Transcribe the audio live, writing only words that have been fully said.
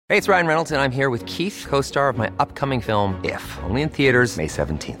Hey, it's Ryan Reynolds, and I'm here with Keith, co-star of my upcoming film, If, only in theaters May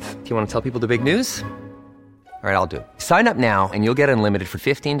 17th. Do you want to tell people the big news? All right, I'll do it. Sign up now and you'll get unlimited for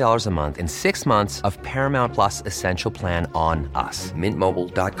 $15 a month and 6 months of Paramount Plus Essential Plan on us.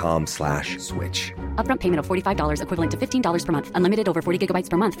 MintMobile.com/switch. Upfront payment of $45 equivalent to $15 per month. Unlimited over 40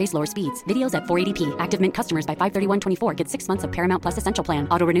 gigabytes per month. Face lower speeds. Videos at 480p. Active Mint customers by 531.24 get 6 months of Paramount Plus Essential Plan.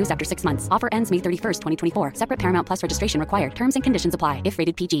 Auto renews after 6 months. Offer ends May 31st, 2024. Separate Paramount Plus registration required. Terms and conditions apply if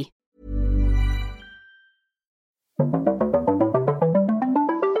rated PG.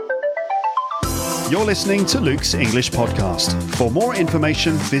 You're listening to Luke's English Podcast. For more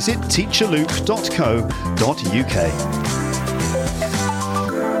information, visit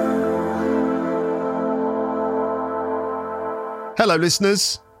teacherluke.co.uk. Hello,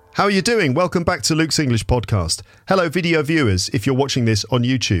 listeners. How are you doing? Welcome back to Luke's English Podcast. Hello, video viewers, if you're watching this on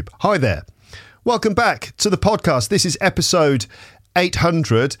YouTube. Hi there. Welcome back to the podcast. This is episode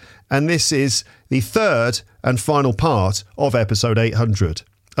 800, and this is the third and final part of episode 800.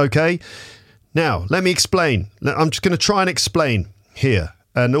 Okay? Now, let me explain. I'm just going to try and explain here,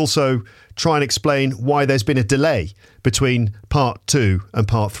 and also try and explain why there's been a delay between part 2 and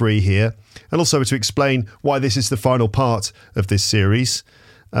part 3 here, and also to explain why this is the final part of this series.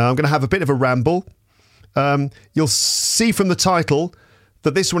 I'm going to have a bit of a ramble. You'll see from the title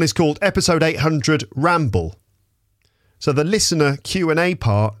that this one is called Episode 800 Ramble. So the listener Q&A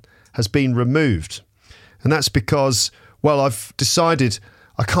part has been removed, and that's because, well, I've decided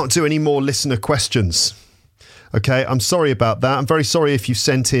I can't do any more listener questions. Okay, I'm sorry about that. I'm very sorry if you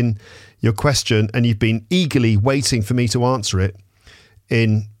sent in your question and you've been eagerly waiting for me to answer it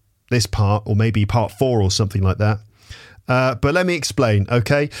in this part, or maybe part 4 or something like that. But let me explain,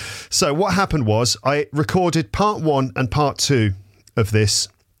 okay? So what happened was I recorded part 1 and part 2 of this.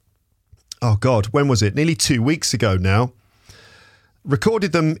 Oh God, when was it? Nearly 2 weeks ago now.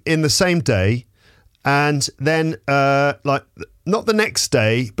 Recorded them in the same day, and then not the next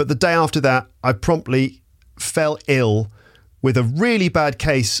day, but the day after that, I promptly fell ill with a really bad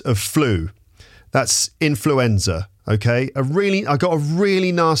case of flu. That's influenza, okay? I got a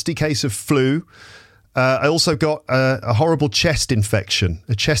really nasty case of flu. I also got a horrible chest infection.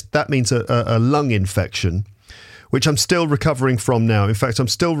 That means a lung infection, which I'm still recovering from now. In fact, I'm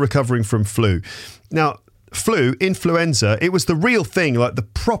still recovering from flu. Now, influenza, it was the real thing, like the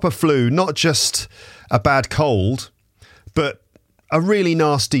proper flu, not just a bad cold, but a really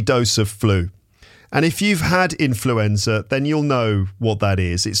nasty dose of flu. And if you've had influenza, then you'll know what that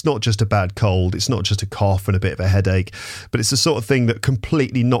is. It's not just a bad cold. It's not just a cough and a bit of a headache, but it's the sort of thing that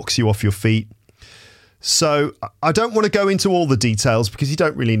completely knocks you off your feet. So I don't want to go into all the details because you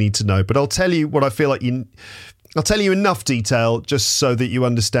don't really need to know, but I'll tell you what I feel like I'll tell you enough detail just so that you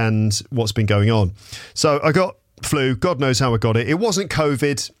understand what's been going on. So I got flu. God knows how I got it. It wasn't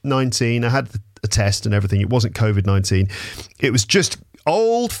COVID-19. I had a test and everything. It wasn't COVID-19. It was just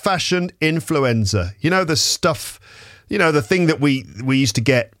old-fashioned influenza. You know, the stuff, you know, the thing that we used to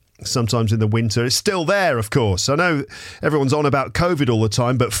get sometimes in the winter. It's still there, of course. I know everyone's on about COVID all the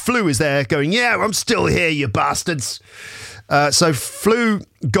time, but flu is there going, yeah, I'm still here, you bastards. So flu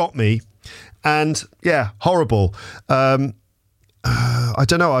got me, and yeah, horrible. I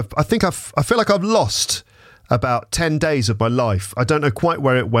don't know. I feel like I've lost about 10 days of my life. I don't know quite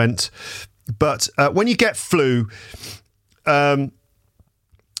where it went. But when you get flu,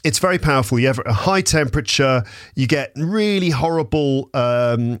 it's very powerful. You have a high temperature. You get really horrible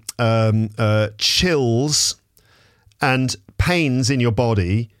chills and pains in your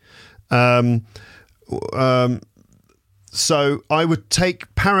body. So I would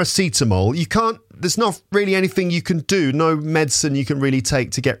take paracetamol. There's not really anything you can do. No medicine you can really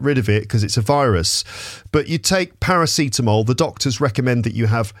take to get rid of it because it's a virus. But you take paracetamol. The doctors recommend that you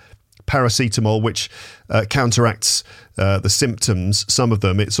have paracetamol, which counteracts the symptoms. Some of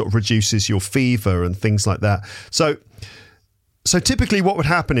them, it sort of reduces your fever and things like that. So typically what would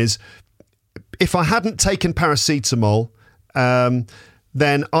happen is if I hadn't taken paracetamol,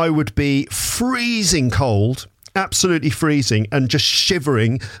 then I would be freezing cold, absolutely freezing, and just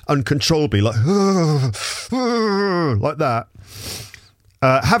shivering uncontrollably, like that.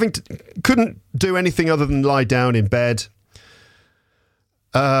 Couldn't do anything other than lie down in bed.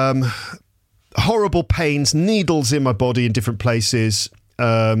 Horrible pains, needles in my body in different places,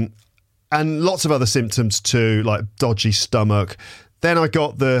 and lots of other symptoms too, like dodgy stomach. Then I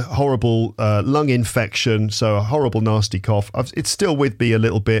got the horrible lung infection, so a horrible nasty cough. It's still with me a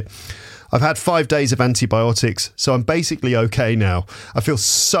little bit. I've had 5 days of antibiotics, so I'm basically okay now. I feel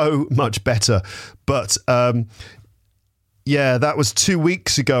so much better. But Yeah, that was 2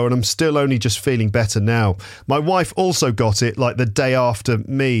 weeks ago, and I'm still only just feeling better now. My wife also got it like the day after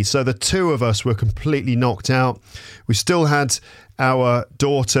me, so the two of us were completely knocked out. We still had our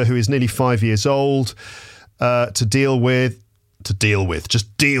daughter, who is nearly 5 years old, to deal with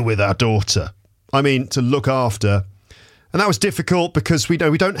our daughter. I mean, to look after. And that was difficult because we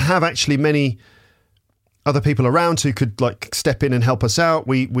don't have actually many other people around who could like step in and help us out.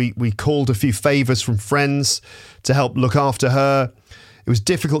 We called a few favours from friends to help look after her. It was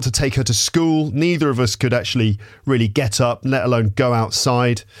difficult to take her to school. Neither of us could actually really get up, let alone go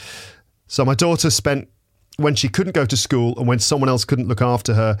outside. So my daughter spent, when she couldn't go to school and when someone else couldn't look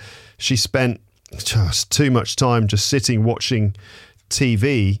after her, she spent just too much time just sitting watching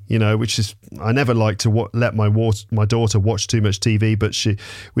TV, which is, I never like to let my daughter watch too much TV, but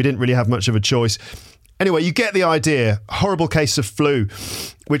we didn't really have much of a choice. Anyway, you get the idea. Horrible case of flu,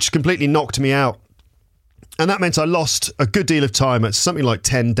 which completely knocked me out. And that meant I lost a good deal of time. It's something like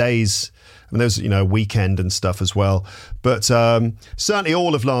 10 days. I mean, there was, a weekend and stuff as well. But certainly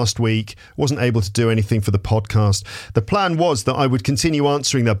all of last week, wasn't able to do anything for the podcast. The plan was that I would continue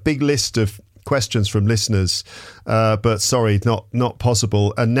answering that big list of questions from listeners, but sorry, not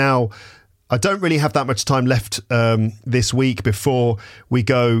possible. And now I don't really have that much time left this week before we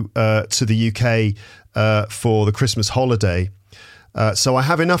go to the UK for the Christmas holiday. So I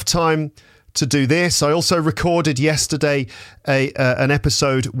have enough time to do this. I also recorded yesterday an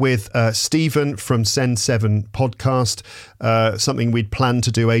episode with Stephen from Send 7 podcast, something we'd planned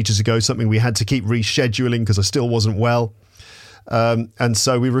to do ages ago, something we had to keep rescheduling because I still wasn't well. And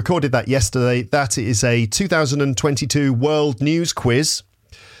so we recorded that yesterday. That is a 2022 World News Quiz.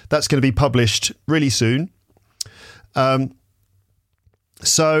 That's going to be published really soon. But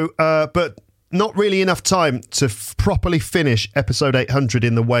not really enough time to properly finish episode 800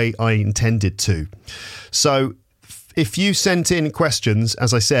 in the way I intended to. So if you sent in questions,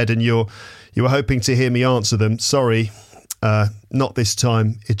 as I said, and you were hoping to hear me answer them, sorry, not this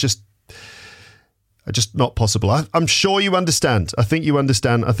time. Just not possible. I'm sure you understand. I think you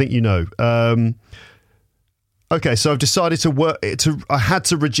understand. I think you know. Okay, so I've decided I had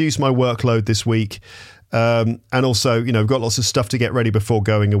to reduce my workload this week. And also, I've got lots of stuff to get ready before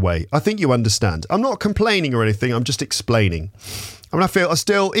going away. I think you understand. I'm not complaining or anything. I'm just explaining. I mean, I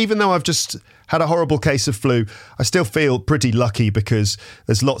still, even though I've just had a horrible case of flu, I still feel pretty lucky because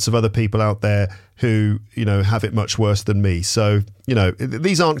there's lots of other people out there who, have it much worse than me. So,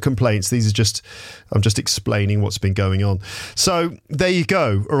 these aren't complaints. I'm just explaining what's been going on. So there you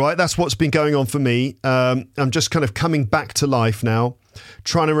go. All right. That's what's been going on for me. I'm just kind of coming back to life now,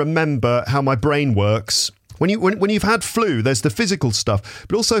 trying to remember how my brain works. When you've had flu, there's the physical stuff,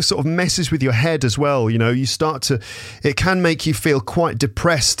 but also sort of messes with your head as well. It can make you feel quite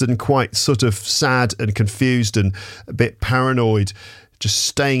depressed and quite sort of sad and confused and a bit paranoid, just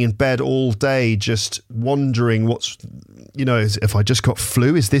staying in bed all day, just wondering if I just got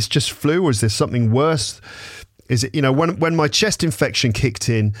flu, is this just flu or is there something worse? Is it, when my chest infection kicked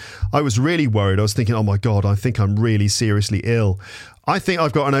in, I was really worried. I was thinking, oh my God, I think I'm really seriously ill. I think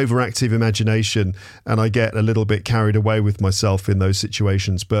I've got an overactive imagination and I get a little bit carried away with myself in those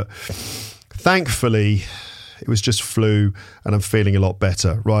situations. But thankfully, it was just flu and I'm feeling a lot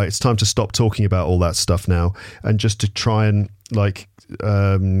better. Right, it's time to stop talking about all that stuff now and just to try and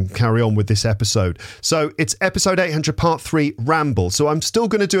carry on with this episode. So it's episode 800 part 3 ramble. So I'm still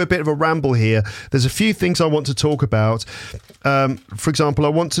going to do a bit of a ramble here. There's a few things I want to talk about. For example, I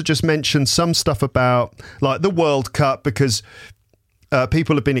want to just mention some stuff about like the World Cup because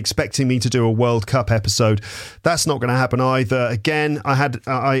people have been expecting me to do a World Cup episode. That's not going to happen either. Again, I had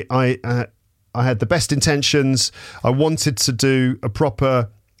the best intentions. I wanted to do a proper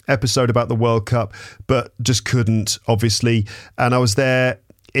episode about the World Cup, but just couldn't, obviously. And I was there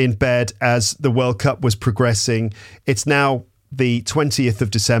in bed as the World Cup was progressing. It's now the 20th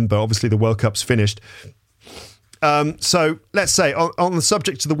of December. Obviously, the World Cup's finished. So let's say on the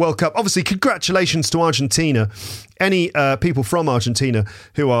subject of the World Cup, obviously, congratulations to Argentina. Any people from Argentina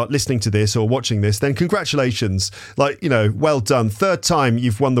who are listening to this or watching this, then congratulations. Well done. Third time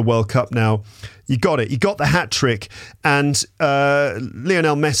you've won the World Cup now. You got it. You got the hat trick. And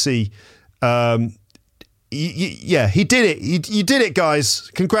Lionel Messi, he did it. You did it, guys.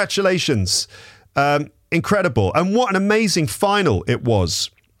 Congratulations. Incredible. And what an amazing final it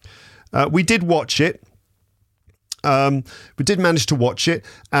was. We did watch it. We did manage to watch it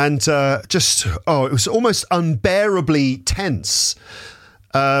and it was almost unbearably tense.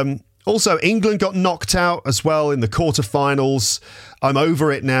 Also, England got knocked out as well in the quarterfinals. I'm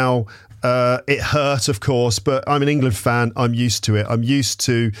over it now. It hurt, of course, but I'm an England fan. I'm used to it. I'm used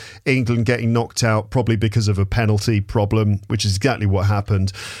to England getting knocked out, probably because of a penalty problem, which is exactly what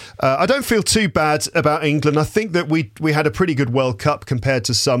happened. I don't feel too bad about England. I think that we had a pretty good World Cup compared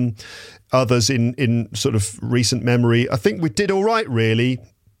to some others in sort of recent memory. I think we did all right, really.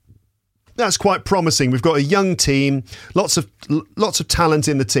 That's quite promising. We've got a young team, lots of talent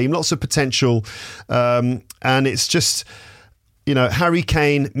in the team, lots of potential, and it's just, you know, Harry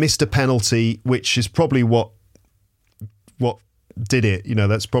Kane missed a penalty, which is probably what did it. You know,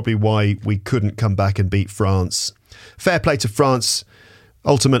 that's probably why we couldn't come back and beat France. Fair play to France.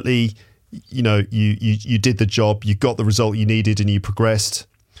 Ultimately, you know, you did the job, you got the result you needed, and you progressed.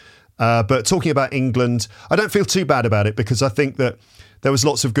 But talking about England, I don't feel too bad about it because I think that there was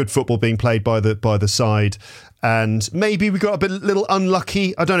lots of good football being played by the side, and maybe we got a little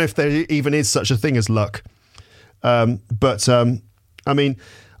unlucky. I don't know if there even is such a thing as luck. But I mean,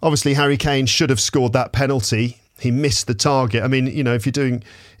 obviously Harry Kane should have scored that penalty. He missed the target. I mean, you know, if it's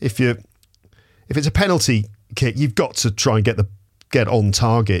a penalty kick, you've got to try and get on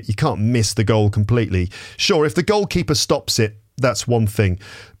target. You can't miss the goal completely. Sure, if the goalkeeper stops it, that's one thing.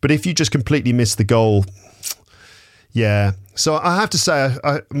 But if you just completely miss the goal, yeah. So I have to say,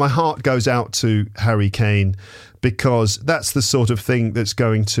 my heart goes out to Harry Kane because that's the sort of thing that's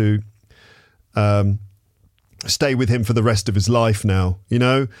going to stay with him for the rest of his life now, you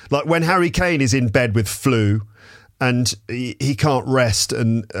know? Like when Harry Kane is in bed with flu and he can't rest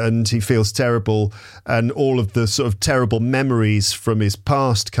and he feels terrible and all of the sort of terrible memories from his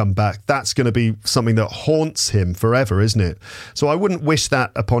past come back, that's going to be something that haunts him forever, isn't it? So I wouldn't wish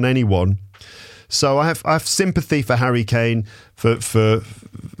that upon anyone. So I have sympathy for Harry Kane for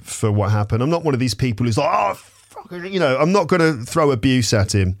what happened. I'm not one of these people who's like, oh, fuck, you know, I'm not going to throw abuse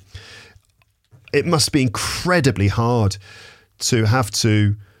at him. It must be incredibly hard to have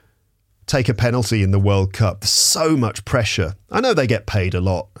to take a penalty in the World Cup. There's so much pressure. I know they get paid a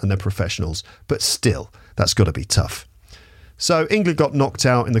lot and they're professionals, but still, that's got to be tough. So England got knocked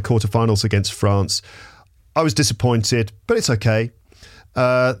out in the quarterfinals against France. I was disappointed, but it's okay.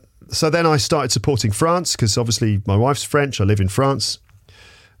 So then I started supporting France because obviously my wife's French. I live in France.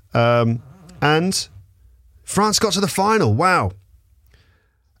 And France got to the final. Wow.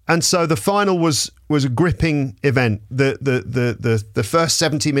 And so the final was a gripping event. The first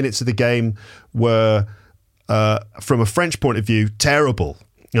 70 minutes of the game were, from a French point of view, terrible.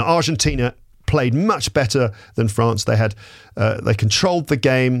 You know, Argentina played much better than France. They controlled the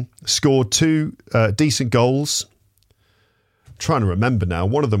game, scored two decent goals. I'm trying to remember now.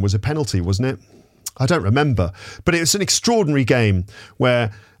 One of them was a penalty, wasn't it? I don't remember. But it was an extraordinary game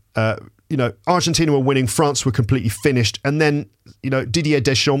where Argentina were winning, France were completely finished. And then, Didier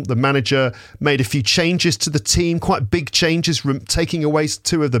Deschamps, the manager, made a few changes to the team, quite big changes, taking away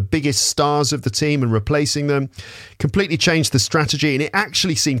two of the biggest stars of the team and replacing them, completely changed the strategy. And it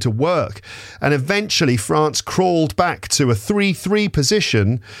actually seemed to work. And eventually France crawled back to a 3-3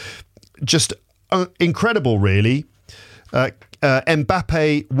 position. Just incredible, really.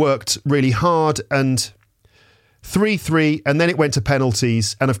 Mbappe worked really hard and 3-3, and then it went to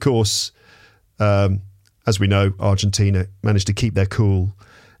penalties. And of course, as we know, Argentina managed to keep their cool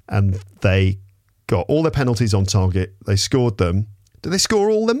and they got all their penalties on target. They scored them. Did they score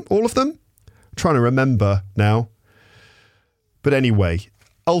all of them? I'm trying to remember now. But anyway,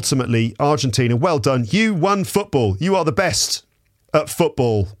 ultimately, Argentina, well done. You won football. You are the best at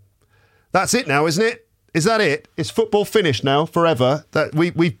football. That's it now, isn't it? Is that it? Is football finished now forever? That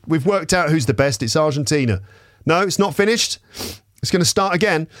we've worked out who's the best. It's Argentina. No, it's not finished. It's going to start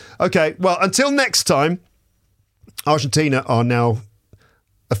again. Okay, well, until next time, Argentina are now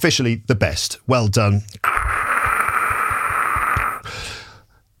officially the best. Well done.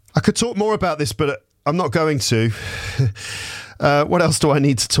 I could talk more about this, but I'm not going to. What else do I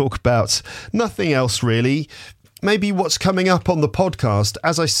need to talk about? Nothing else, really. Maybe what's coming up on the podcast.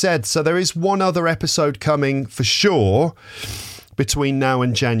 As I said, so there is one other episode coming for sure between now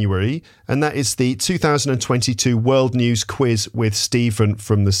and January, and that is the 2022 World News Quiz with Stephen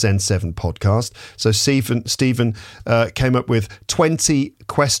from the Send 7 podcast. So Stephen came up with 20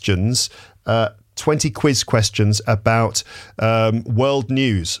 questions, 20 quiz questions about world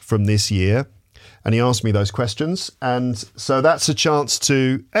news from this year. And he asked me those questions. And so that's a chance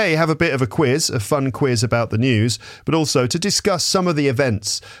to, have a bit of a quiz, a fun quiz about the news, but also to discuss some of the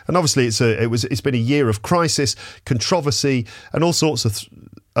events. And obviously it's been a year of crisis, controversy, and all sorts of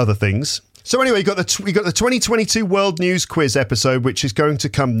other things. So anyway, we got the 2022 World News Quiz episode, which is going to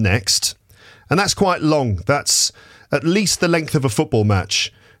come next. And that's quite long. That's at least the length of a football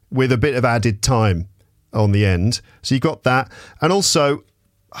match with a bit of added time on the end. So you got that. And also,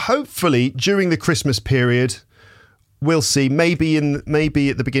 hopefully during the Christmas period, we'll see. Maybe at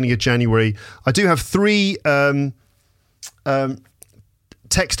the beginning of January. I do have 3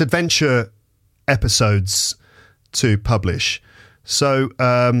 text adventure episodes to publish. So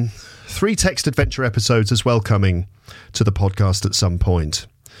 3 text adventure episodes as well coming to the podcast at some point.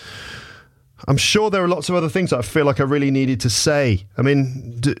 I'm sure there are lots of other things that I feel like I really needed to say. I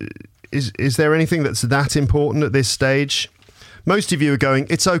mean, is there anything that's that important at this stage? Most of you are going,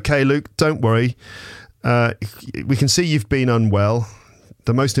 it's okay, Luke, don't worry. We can see you've been unwell.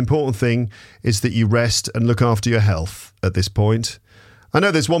 The most important thing is that you rest and look after your health at this point. I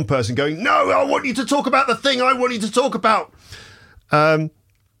know there's one person going, no, I want you to talk about the thing I want you to talk about.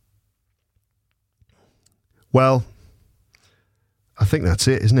 Well, I think that's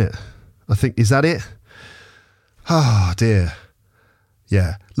it, isn't it? Is that it? Oh, dear.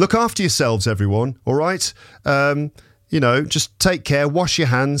 Yeah. Look after yourselves, everyone, all right? Just take care, wash your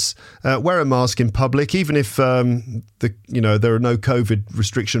hands, wear a mask in public, even if, there are no COVID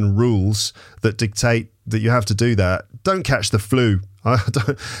restriction rules that dictate that you have to do that. Don't catch the flu.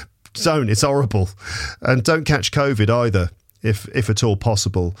 Don't. It's horrible. And don't catch COVID either, if at all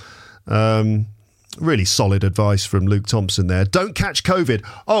possible. Really solid advice from Luke Thompson there. Don't catch COVID.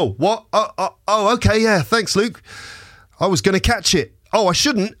 Oh, what? Oh, okay, yeah, thanks, Luke. I was going to catch it. Oh, I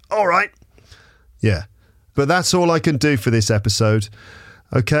shouldn't. All right. Yeah, but that's all I can do for this episode.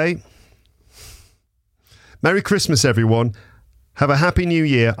 Okay? Merry Christmas, everyone. Have a happy new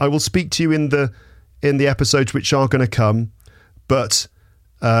year. I will speak to you in the episodes which are going to come, but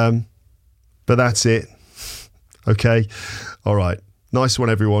that's it. Okay? All right. Nice one,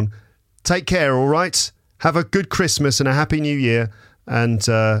 everyone. Take care, all right? Have a good Christmas and a happy new year, and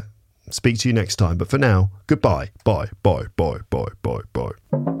speak to you next time. But for now, goodbye. Bye, bye, bye, bye, bye, bye.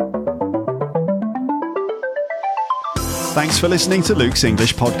 Thanks for listening to Luke's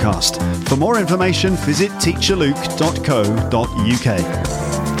English Podcast. For more information, visit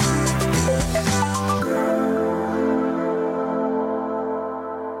teacherluke.co.uk.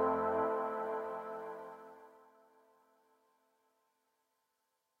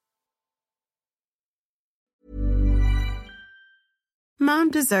 Mom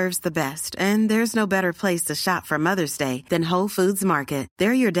deserves the best, and there's no better place to shop for Mother's Day than Whole Foods Market.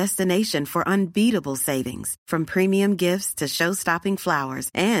 They're your destination for unbeatable savings, from premium gifts to show-stopping flowers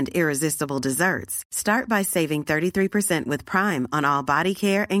and irresistible desserts. Start by saving 33% with Prime on all body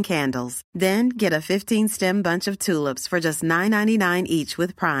care and candles. Then get a 15-stem bunch of tulips for just $9.99 each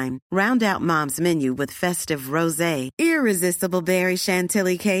with Prime. Round out Mom's menu with festive rosé, irresistible berry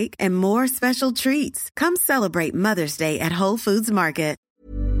chantilly cake, and more special treats. Come celebrate Mother's Day at Whole Foods Market.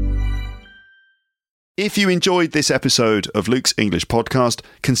 If you enjoyed this episode of Luke's English Podcast,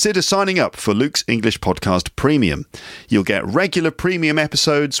 consider signing up for Luke's English Podcast Premium. You'll get regular premium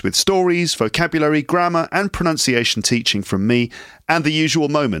episodes with stories, vocabulary, grammar and pronunciation teaching from me, and the usual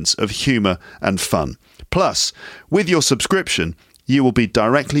moments of humour and fun. Plus, with your subscription, you will be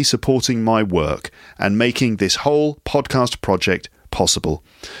directly supporting my work and making this whole podcast project possible.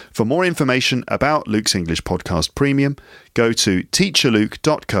 For more information about Luke's English Podcast Premium, go to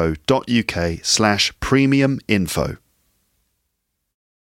teacherluke.co.uk/premium info.